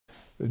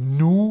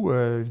Nous,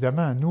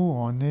 évidemment, nous,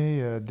 on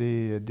est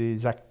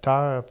des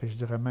acteurs, puis je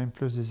dirais même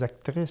plus des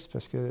actrices,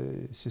 parce que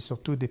c'est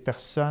surtout des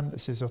personnes,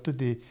 c'est surtout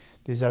des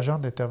agents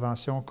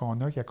d'intervention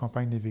qu'on a qui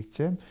accompagnent les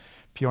victimes.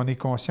 Puis on est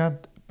conscient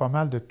pas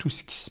mal de tout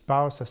ce qui se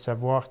passe, à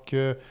savoir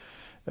que,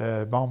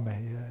 bon,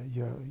 mais il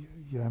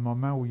y a un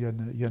moment où il y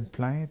a une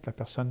plainte, la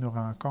personne nous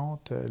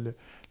rencontre,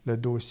 le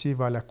dossier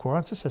va à la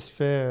couronne. Ça se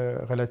fait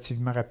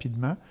relativement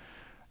rapidement.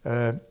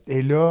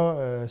 Et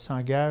là,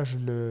 s'engage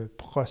le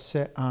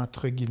procès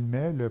entre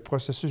guillemets, le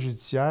processus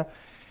judiciaire.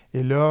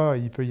 Et là,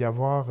 il peut y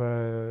avoir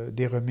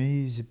des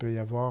remises, il peut y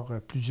avoir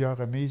plusieurs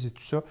remises et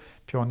tout ça.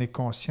 Puis on est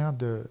conscient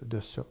de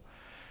ça.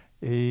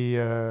 Et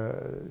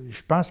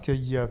je pense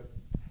qu'il y a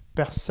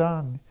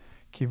personne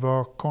qui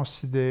va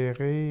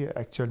considérer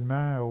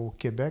actuellement au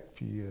Québec,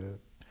 puis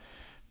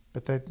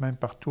peut-être même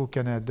partout au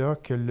Canada,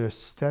 que le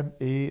système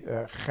est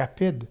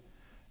rapide.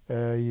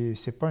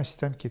 C'est pas un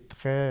système qui est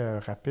très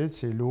rapide,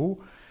 c'est lourd.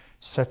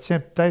 Ça tient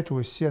peut-être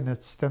aussi à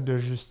notre système de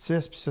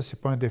justice, puis ça, c'est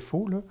pas un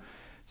défaut, là.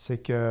 C'est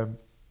que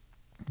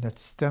notre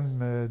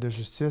système de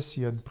justice,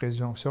 il y a une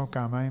présomption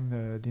quand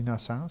même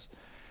d'innocence.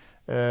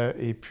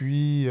 Et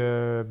puis,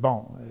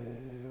 bon,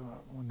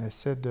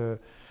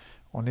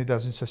 on est dans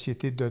une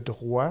société de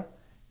droit,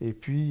 et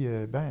puis,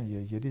 ben,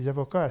 il y a des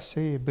avocats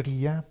assez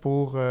brillants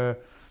pour,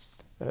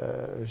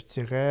 je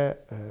dirais,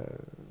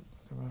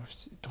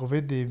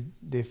 trouver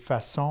des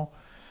façons,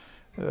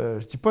 je ne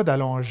dis pas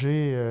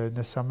d'allonger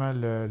nécessairement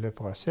le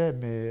procès,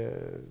 mais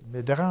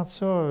de rendre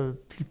ça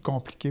plus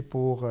compliqué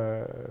pour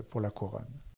la couronne.